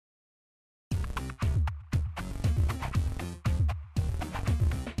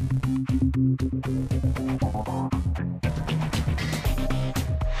With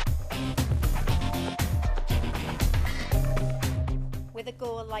a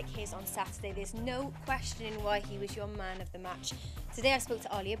goal like his on Saturday, there's no questioning why he was your man of the match. Today I spoke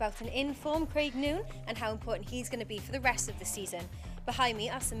to Ollie about an in-form Craig Noon and how important he's going to be for the rest of the season. Behind me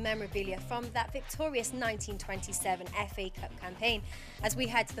are some memorabilia from that victorious 1927 FA Cup campaign. As we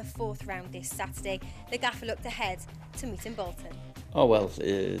head to the fourth round this Saturday, the gaffer looked ahead to meeting Bolton. Oh well,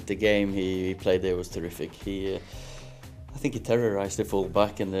 the game he played there was terrific. I think he terrorised the full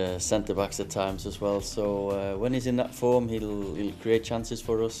back and the centre backs at times as well. So when he's in that form, he'll create chances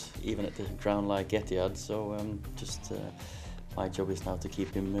for us, even at the ground like Etihad. So my job is now to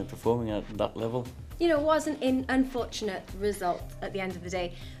keep him performing at that level. You know, it was an unfortunate result at the end of the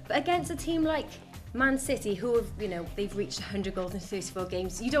day, but against a team like Man City, who have, they've reached 100 goals in 34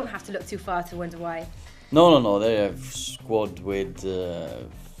 games, you don't have to look too far to wonder why. No, they have a squad with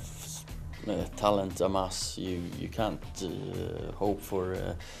talent amass. You can't hope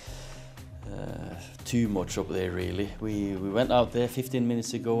for too much up there really. We went out there 15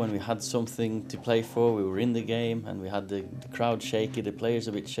 minutes ago and we had something to play for. We were in the game and we had the crowd shaky, the players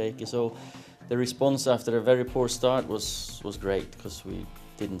a bit shaky. So the response after a very poor start was great, because we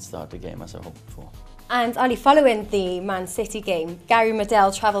didn't start the game as I hoped for. And Ollie, following the Man City game, Gary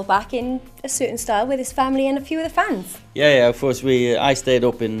Medell travelled back in a certain style with his family and a few of the fans. Yeah, of course. I stayed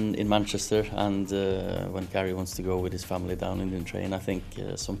up in Manchester, and when Gary wants to go with his family down in the train, I think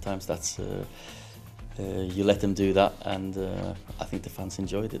sometimes that's you let them do that, and I think the fans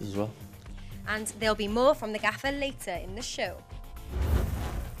enjoyed it as well. And there'll be more from the gaffer later in the show.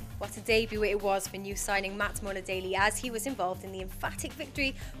 What a debut it was for new signing Matt Muller-Daly, as he was involved in the emphatic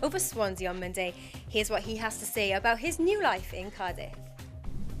victory over Swansea on Monday. Here's what he has to say about his new life in Cardiff.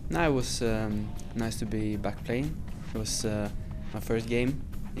 No, it was nice to be back playing. It was my first game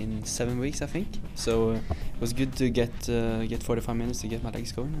in 7 weeks, I think. So it was good to get 45 minutes to get my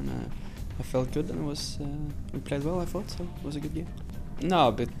legs going, and I felt good, and we played well, I thought, so it was a good game.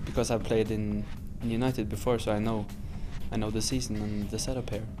 No, but because I've played in United before, so I know the season and the setup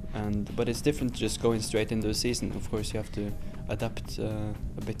here, but it's different just going straight into the season. Of course, you have to adapt a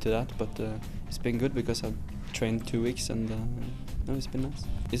bit to that, but it's been good because I've trained 2 weeks, and no, it's been nice.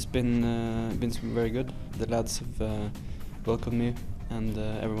 It's been very good. The lads have welcomed me, and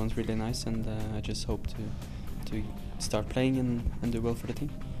everyone's really nice, and I just hope to start playing and do well for the team.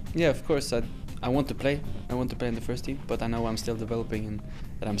 Yeah, of course, I want to play. I want to play in the first team, but I know I'm still developing and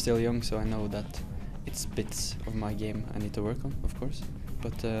that I'm still young, so I know that it's bits of my game I need to work on, of course.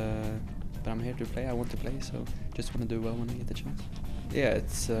 But I'm here to play. I want to play, so just want to do well when I get the chance. Yeah,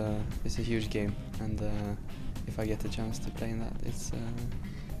 it's a huge game, and if I get the chance to play in that, it's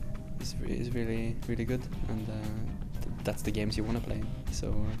really good, and that's the games you want to play in.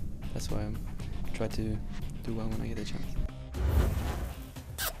 So that's why I try to do well when I get a chance.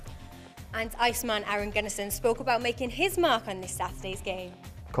 And Iceman Aaron Gunnison spoke about making his mark on this Saturday's game.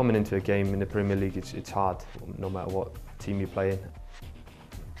 Coming into a game in the Premier League, it's hard, no matter what team you're playing.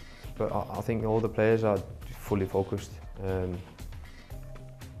 But I think all the players are fully focused.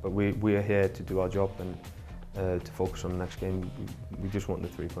 But we are here to do our job and to focus on the next game. We just want the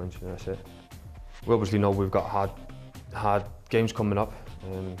 3 points, and that's it. We obviously know we've got hard games coming up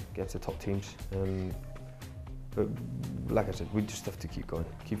against the top teams. But like I said, we just have to keep going,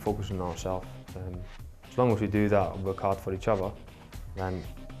 keep focusing on ourselves. As long as we do that and work hard for each other, then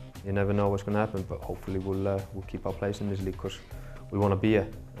you never know what's going to happen. But hopefully we'll keep our place in this league, because we want to be here,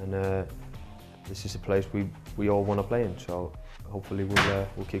 and this is a place we all want to play in. So hopefully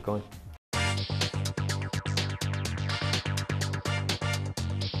we'll keep going.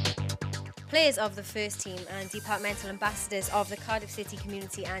 Players of the first team and departmental ambassadors of the Cardiff City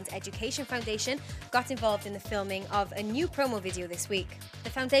Community and Education Foundation got involved in the filming of a new promo video this week. The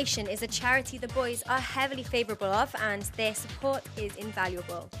foundation is a charity the boys are heavily favourable of, and their support is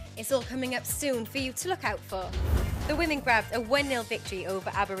invaluable. It's all coming up soon for you to look out for. The women grabbed a 1-0 victory over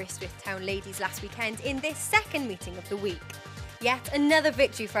Aberystwyth Town ladies last weekend in their second meeting of the week. Yet another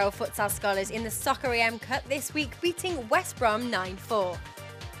victory for our futsal scholars in the Soccer AM Cup this week, beating West Brom 9-4.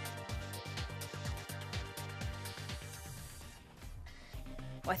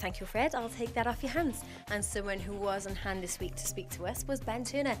 Why, thank you, Fred. I'll take that off your hands. And someone who was on hand this week to speak to us was Ben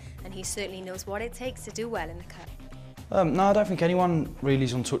Turner, and he certainly knows what it takes to do well in the Cup. No, I don't think anyone really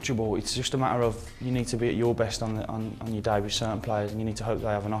is untouchable. It's just a matter of you need to be at your best on your day with certain players, and you need to hope they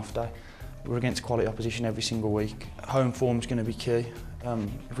have an off day. We're against quality opposition every single week. Home form's going to be key.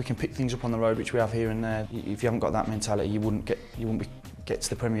 If we can pick things up on the road, which we have here and there, if you haven't got that mentality, you wouldn't get to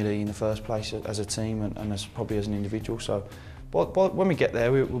the Premier League in the first place as a team and as probably as an individual. So But when we get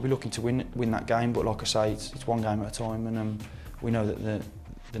there, we'll be looking to win that game. But like I say, it's one game at a time, and we know that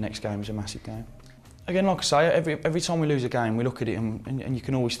the next game is a massive game. Again, like I say, every time we lose a game, we look at it and you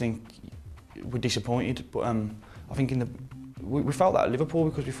can always think we're disappointed. But I think we felt that at Liverpool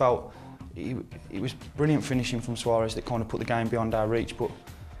because we felt it was brilliant finishing from Suarez that kind of put the game beyond our reach. But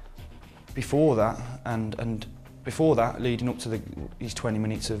before that, and before that, leading up to these 20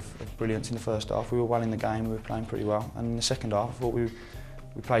 minutes of brilliance in the first half, we were well in the game, we were playing pretty well. And in the second half, I thought we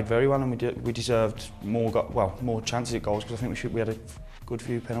played very well, and we deserved more chances at goals, because I think we had a good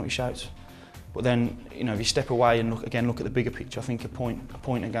few penalty shouts. But then, you know, if you step away and look at the bigger picture, I think a point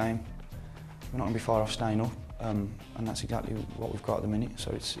a game, we're not going to be far off staying up, and that's exactly what we've got at the minute.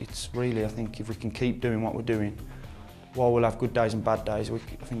 So it's really, I think, if we can keep doing what we're doing, while we'll have good days and bad days, I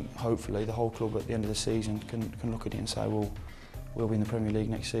think hopefully the whole club at the end of the season can look at it and say, well, we'll win the Premier League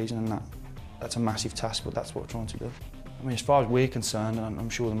next season, and that's a massive task, but that's what we're trying to do. I mean, as far as we're concerned, and I'm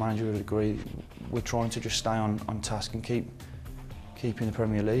sure the manager would agree, we're trying to just stay on task and keep in the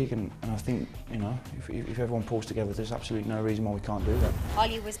Premier League, and I think, you know, if everyone pulls together, there's absolutely no reason why we can't do that.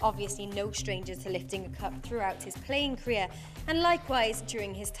 Ollie was obviously no stranger to lifting a cup throughout his playing career, and likewise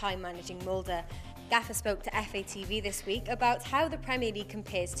during his time managing Mulder. Gaffer spoke to FATV this week about how the Premier League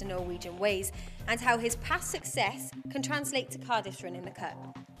compares to Norwegian ways and how his past success can translate to Cardiff's run in the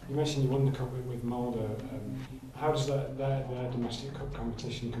Cup. You mentioned you won the Cup with Mulder. How does their domestic cup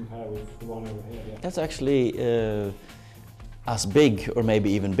competition compare with the one over here? Yeah. That's actually as big, or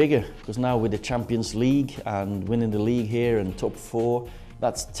maybe even bigger, because now with the Champions League and winning the league here and top 4,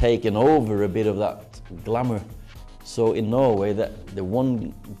 that's taken over a bit of that glamour. So in Norway, the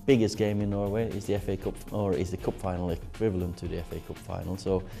one biggest game in Norway is the FA Cup, or is the Cup final equivalent to the FA Cup final.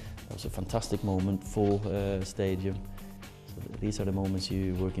 So that was a fantastic moment, full stadium. So these are the moments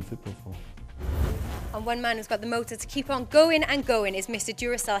you work in football for. And one man who's got the motor to keep on going and going is Mr.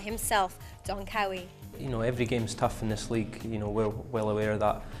 Duracell himself, Don Cowie. You know, every game's tough in this league, you know, we're well aware of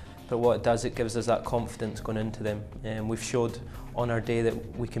that. But what it does, it gives us that confidence going into them. And we've showed on our day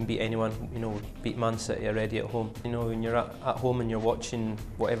that we can beat anyone, you know, beat Man City already at home. You know, when you're at home and you're watching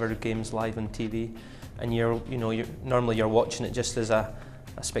whatever game's live on TV, and normally you're watching it just as a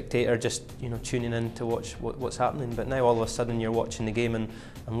spectator, just, you know, tuning in to watch what's happening. But now all of a sudden you're watching the game and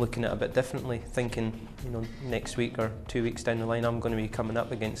looking at it a bit differently, thinking, you know, next week or 2 weeks down the line I'm going to be coming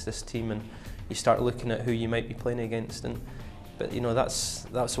up against this team, and you start looking at who you might be playing against. But you know, that's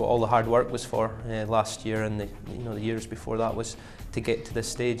what all the hard work was for last year, and the years before that, was to get to this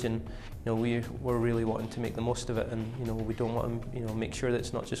stage. And you know, we're really wanting to make the most of it, and you know, we don't want to, you know, make sure that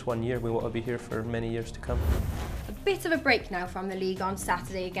it's not just 1 year. We want to be here for many years to come. A bit of a break now from the league on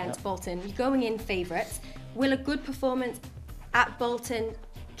Saturday against Bolton. You're going in favourites. Will a good performance at Bolton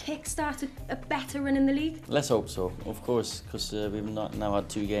kickstart a better run in the league? Let's hope so, of course, because we've now had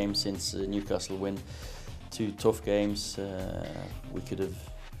 2 games since Newcastle win. 2 tough games. We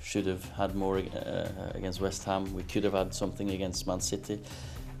should have had more against West Ham. We could have had something against Man City.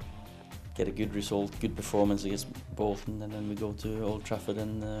 Get a good result, good performance against Bolton, and then we go to Old Trafford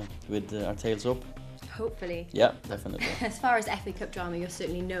and with our tails up. Hopefully. Yeah, definitely. As far as FA Cup drama, you're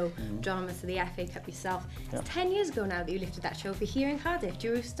certainly no drama to the FA Cup yourself. It's 10 years ago now that you lifted that trophy here in Cardiff. Do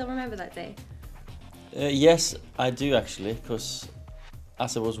you still remember that day? Yes, I do actually, because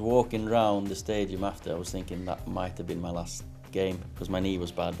as I was walking around the stadium after, I was thinking that might have been my last game, because my knee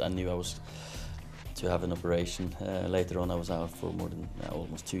was bad. I knew I was to have an operation. Later on I was out for more than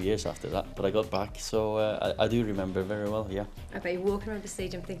almost 2 years after that, but I got back, so I do remember very well, yeah. I bet you're walking around the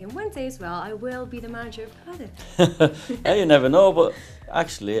stadium thinking, one day as well, I will be the manager of Cardiff. Yeah, you never know, but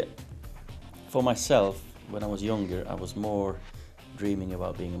actually, for myself, when I was younger, I was more dreaming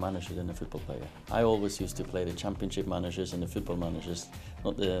about being a manager than a football player. I always used to play the championship managers and the football managers,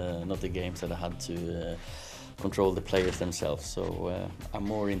 not the games that I had to control the players themselves. So I'm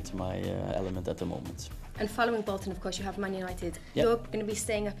more into my element at the moment. And following Bolton, of course, you have Man United. Yep. You're going to be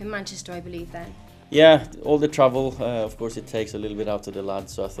staying up in Manchester, I believe, then? Yeah, all the travel, of course, it takes a little bit out of the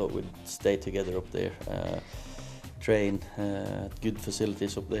lads, so I thought we'd stay together up there, train, good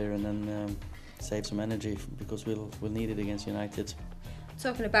facilities up there, and then save some energy, because we'll need it against United.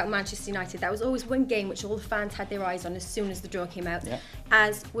 Talking about Manchester United, that was always one game which all the fans had their eyes on as soon as the draw came out,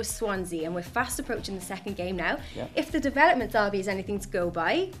 as was Swansea, and we're fast approaching the second game now. If the development derby is anything to go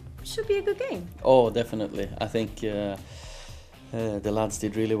by, it should be a good game. Oh, definitely. I think the lads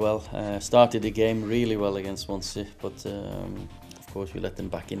did really well. Started the game really well against Swansea, but of course we let them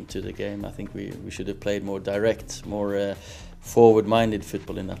back into the game. I think we should have played more direct, more forward-minded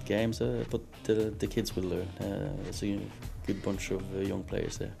football in that game. So, but the kids will learn. There's a good bunch of young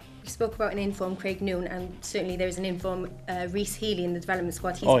players there. We spoke about an informed Craig Noon, and certainly there is an informed Reece Healy in the development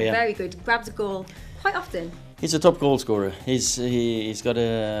squad. He's very good, grabs a goal quite often. He's a top goal scorer. He's got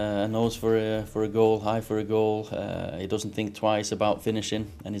a nose for a goal, eye for a goal. He doesn't think twice about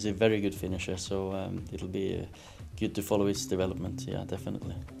finishing, and he's a very good finisher. So it'll be good to follow his development. Yeah,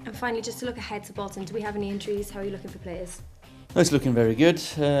 definitely. And finally, just to look ahead to Bolton, do we have any injuries? How are you looking for players? No, it's looking very good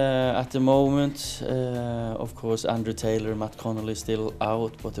at the moment. Of course, Andrew Taylor, Matt Connolly still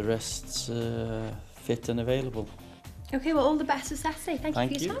out, but the rest's fit and available. Okay, well, all the best for Saturday.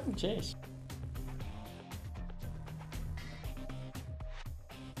 Thank you for your time. Cheers.